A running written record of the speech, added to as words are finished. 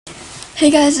Hey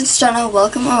guys, it's Jenna.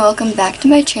 Welcome back to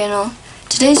my channel.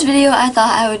 Today's video I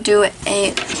thought I would do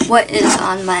a what is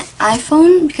on my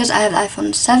iPhone because I have the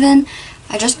iPhone 7.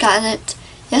 I just got it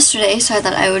yesterday, so I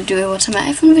thought I would do a what's on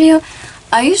my iPhone video.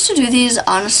 I used to do these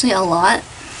honestly a lot.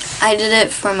 I did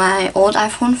it for my old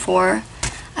iPhone 4.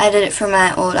 I did it for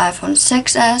my old iPhone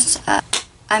 6s.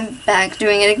 I'm back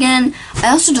doing it again. I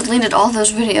also deleted all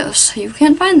those videos, so you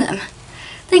can't find them.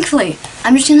 Thankfully.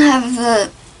 I'm just gonna have the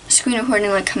screen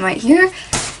recording like come right here,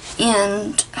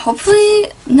 and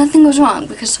hopefully nothing goes wrong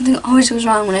because something always goes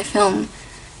wrong when I film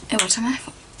a what's on my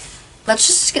iPhone. Let's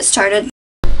just get started.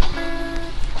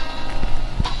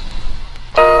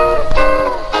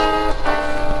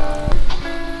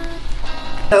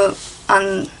 So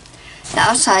on the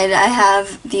outside I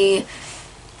have the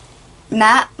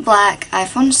matte black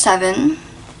iPhone 7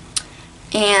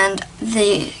 and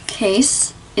the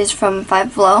case is from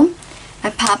Five Below. My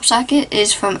pop socket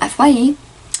is from FYE,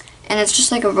 and it's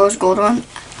just like a rose gold one.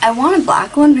 I want a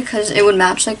black one because it would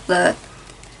match like the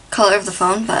color of the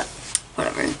phone, but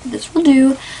whatever, this will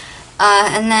do.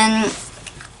 And then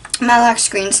my lock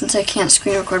screen, since I can't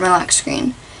screen record my lock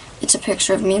screen, it's a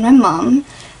picture of me and my mom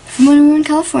from when we were in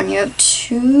California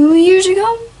 2 years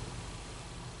ago?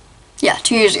 Yeah,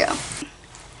 2 years ago.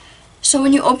 So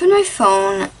when you open my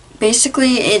phone,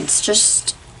 basically it's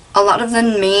just a lot of the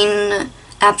main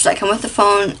apps that come with the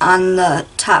phone on the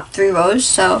top 3 rows.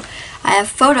 So I have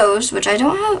photos, which I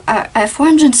don't have. I have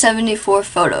 474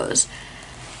 photos.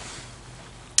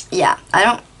 Yeah,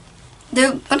 there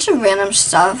are a bunch of random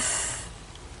stuff,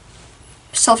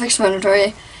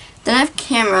 self-explanatory. Then I have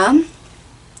camera.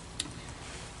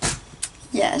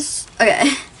 Yes,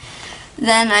 okay.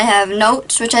 Then I have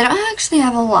notes, which I don't actually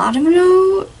have a lot of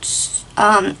notes.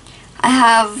 I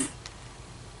have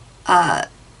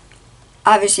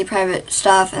obviously private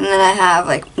stuff, and then I have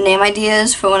like name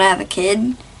ideas for when I have a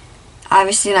kid.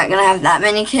 Obviously not gonna have that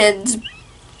many kids,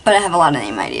 but I have a lot of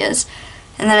name ideas.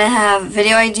 And then I have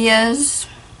video ideas.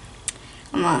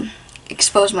 I'm gonna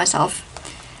expose myself.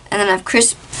 And then I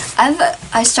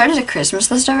started a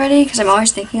Christmas list already because I'm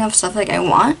always thinking of stuff like I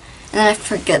want, and then I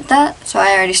forget that, so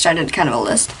I already started kind of a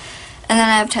list. And then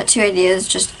I have tattoo ideas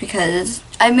just because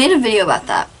I made a video about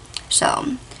that.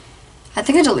 So I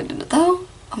think I deleted it though.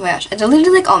 Oh my gosh, I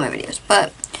deleted like all my videos,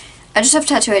 but I just have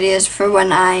tattoo ideas for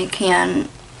when I can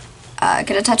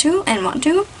get a tattoo and want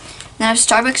to. Then I have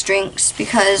Starbucks drinks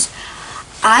because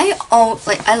I love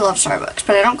Starbucks,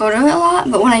 but I don't go to it a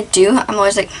lot. But when I do, I'm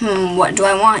always like, what do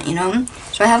I want, you know?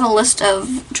 So I have a list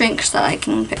of drinks that I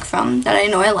can pick from that I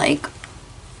know I like.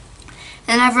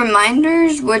 And I have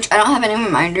reminders, which I don't have any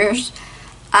reminders.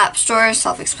 App Store,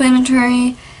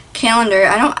 self-explanatory. Calendar,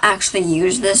 I don't actually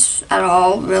use this at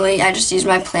all, really. I just use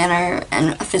my planner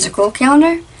and a physical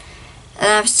calendar. And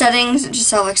I have settings, which is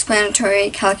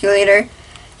self-explanatory, calculator.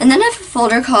 And then I have a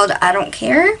folder called I Don't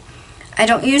Care. I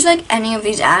don't use like any of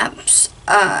these apps,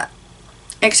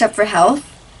 except for health.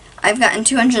 I've gotten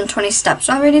 220 steps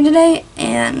already today,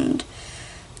 and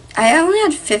I only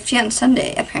had 50 on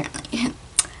Sunday, apparently.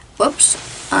 Whoops.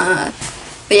 But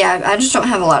yeah, I just don't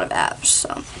have a lot of apps,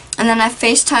 so. And then I have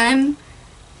FaceTime.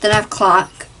 Then I have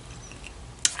clock.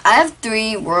 I have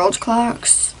 3 world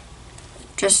clocks,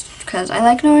 just because I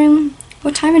like knowing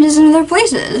what time it is in other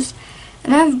places.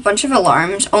 And I have a bunch of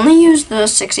alarms. Only use the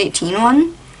 618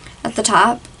 one at the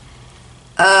top,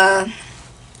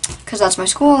 because that's my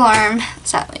school alarm,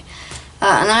 sadly.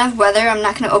 And then I have weather. I'm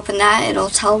not going to open that. It'll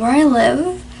tell where I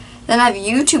live. Then I have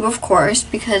YouTube, of course,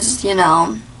 because, you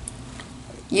know,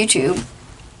 YouTube.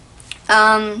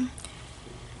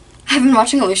 I've been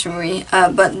watching Alicia Marie,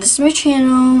 but this is my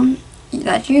channel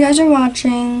that you guys are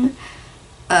watching.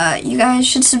 You guys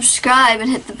should subscribe and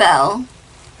hit the bell.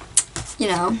 You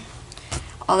know,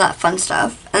 all that fun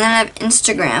stuff. And then I have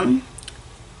Instagram,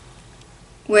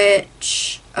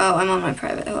 which, oh, I'm on my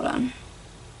private, hold on.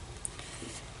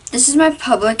 This is my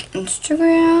public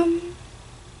Instagram,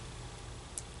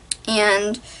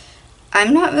 and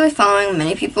I'm not really following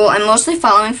many people. I'm mostly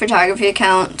following photography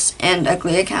accounts and a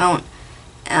Glee account.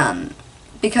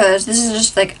 Because this is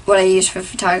just like what I use for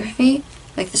photography.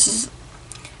 Like, this is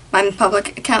my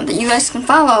public account that you guys can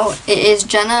follow. It is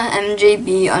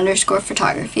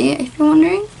jenaa_photography, if you're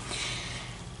wondering.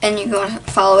 And you go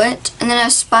follow it. And then I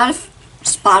have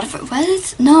Spotify.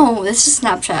 What? No, this is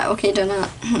Snapchat. Okay, do not.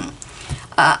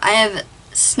 I have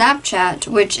Snapchat,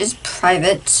 which is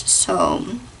private, so,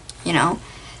 you know.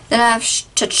 Then I have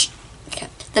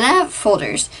then I have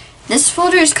folders. This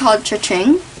folder is called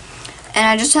Cha-Ching. And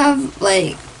I just have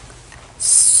like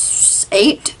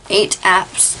 8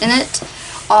 apps in it,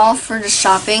 all for just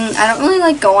shopping. I don't really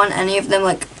like go on any of them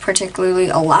like particularly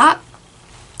a lot.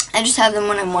 I just have them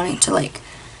when I'm wanting to like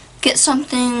get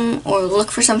something or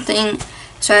look for something.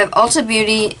 So I have Ulta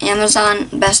Beauty, Amazon,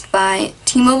 Best Buy,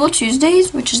 T-Mobile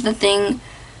Tuesdays, which is the thing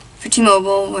for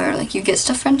T-Mobile where like you get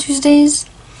stuff on Tuesdays,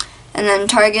 and then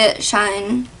Target,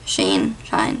 Shine,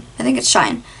 I think it's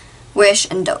Shine, Wish,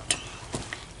 and Dote.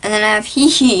 And then I have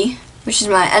Hee, which is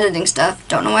my editing stuff.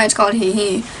 Don't know why it's called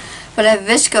Hee, but I have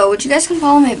VSCO, which you guys can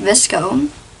follow my VSCO.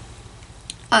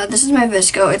 This is my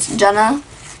VSCO. It's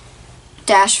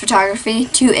Jena-photography,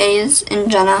 2 A's in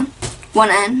Jena, 1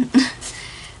 N.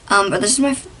 But this is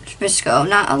my VSCO.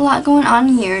 Not a lot going on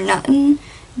here. Nothing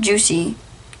juicy.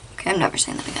 Okay, I'm never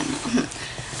saying that again.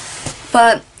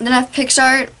 But then I have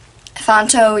PixArt,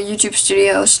 Phonto, YouTube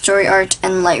Studio, Story Art,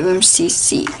 and Lightroom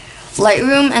CC.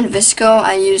 Lightroom and VSCO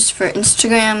I use for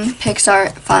Instagram.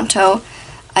 PixArt, Phonto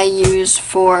I use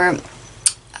for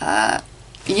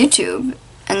YouTube.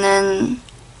 And then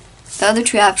the other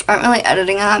 2 apps aren't really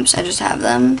editing apps. I just have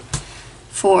them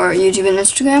for YouTube and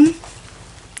Instagram.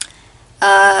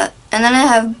 And then I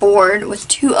have Board with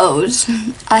 2 O's.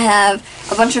 I have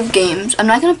a bunch of games. I'm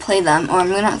not going to play them, or I'm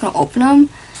not going to open them,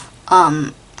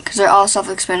 because they're all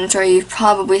self-explanatory. You've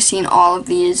probably seen all of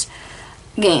these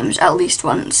games at least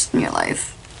once in your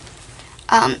life.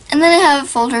 And then I have a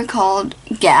folder called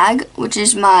GAG, which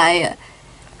is my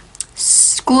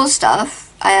school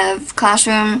stuff. I have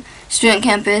Classroom, Student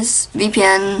Campus,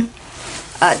 VPN,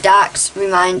 Docs,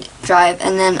 Remind, Drive,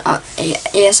 and then a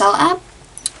ASL app.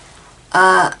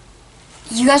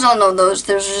 You guys all know those.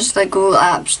 Those are just like Google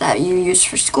apps that you use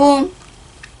for school.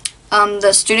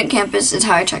 The Student Campus is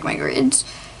how I check my grades.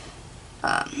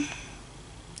 Yeah.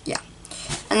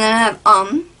 And then I have,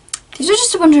 these are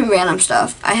just a bunch of random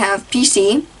stuff. I have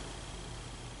PC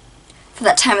for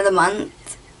that time of the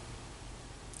month.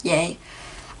 Yay.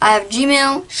 I have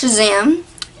Gmail, Shazam,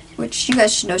 which you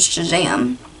guys should know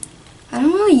Shazam. I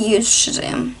don't really use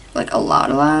Shazam, like a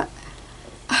lot. I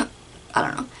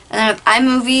don't know. And then I have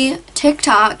iMovie,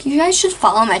 TikTok. You guys should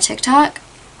follow my TikTok.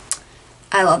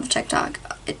 I love TikTok.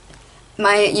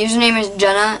 My username is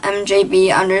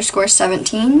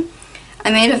JennaMJB_17.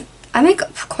 I make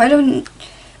quite a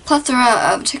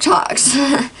plethora of TikToks.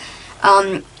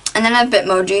 And then I have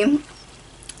Bitmoji.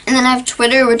 And then I have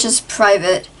Twitter, which is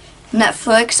private.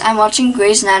 Netflix. I'm watching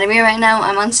Grey's Anatomy right now.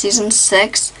 I'm on season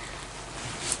 6.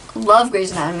 Love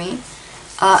Grey's Anatomy.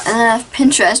 And then I have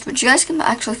Pinterest, which you guys can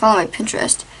actually follow my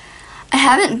Pinterest. I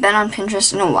haven't been on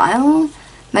Pinterest in a while.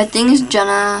 My thing is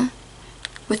Jenna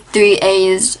with 3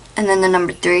 A's and then the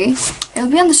number 3. It'll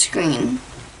be on the screen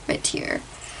right here.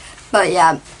 But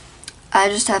yeah, I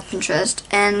just have Pinterest.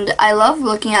 And I love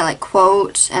looking at like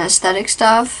quotes and aesthetic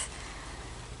stuff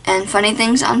and funny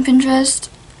things on Pinterest.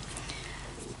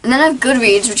 And then I have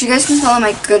GoodReads, which you guys can follow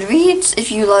my GoodReads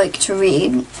if you like to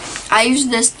read. I use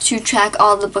this to track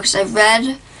all the books I've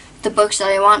read, the books that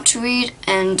I want to read,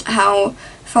 and how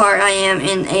far I am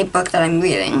in a book that I'm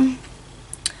reading.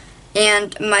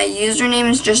 And my username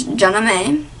is just Jena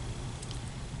Mei,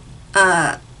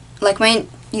 like my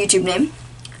YouTube name.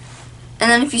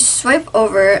 And then if you swipe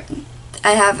over,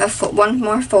 I have one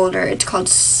more folder. It's called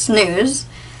Snooze.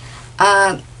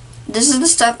 This is the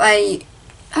stuff I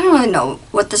don't really know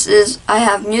what this is. I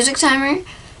have Music Timer.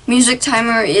 Music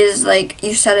Timer is like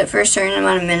you set it for a certain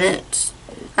amount of minutes.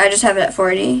 I just have it at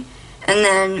 40. And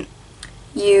then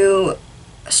you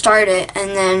start it,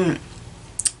 and then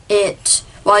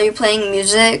while you're playing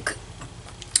music,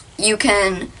 you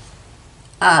can,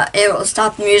 it will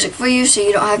stop the music for you so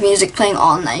you don't have music playing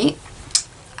all night.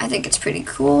 I think it's pretty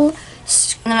cool.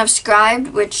 And then I've Scribed,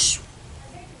 which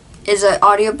is an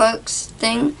audiobooks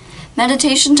thing.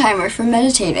 Meditation timer for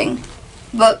meditating.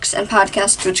 Books and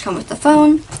podcasts which come with the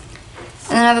phone.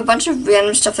 And then I have a bunch of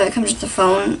random stuff that comes with the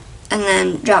phone. And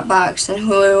then Dropbox and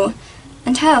Hulu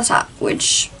and Tiletop,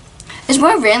 which is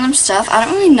more random stuff. I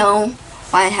don't really know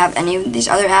why I have any of these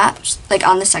other apps like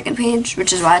on the second page,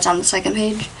 which is why it's on the second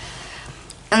page.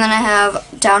 And then I have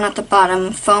down at the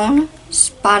bottom phone,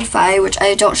 Spotify, which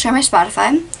I don't share my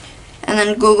Spotify. And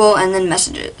then Google, and then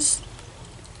messages.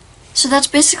 So that's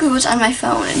basically what's on my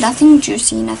phone. Nothing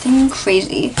juicy, nothing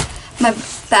crazy. My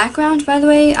background, by the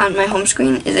way, on my home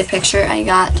screen is a picture I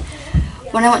got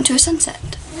when I went to a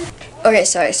sunset. Okay,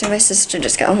 sorry, so my sister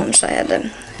just got home, so I had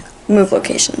to move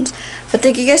locations. But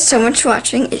thank you guys so much for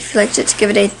watching. If you liked it, give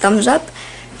it a thumbs up.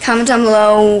 Comment down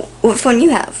below what phone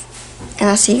you have. And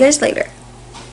I'll see you guys later.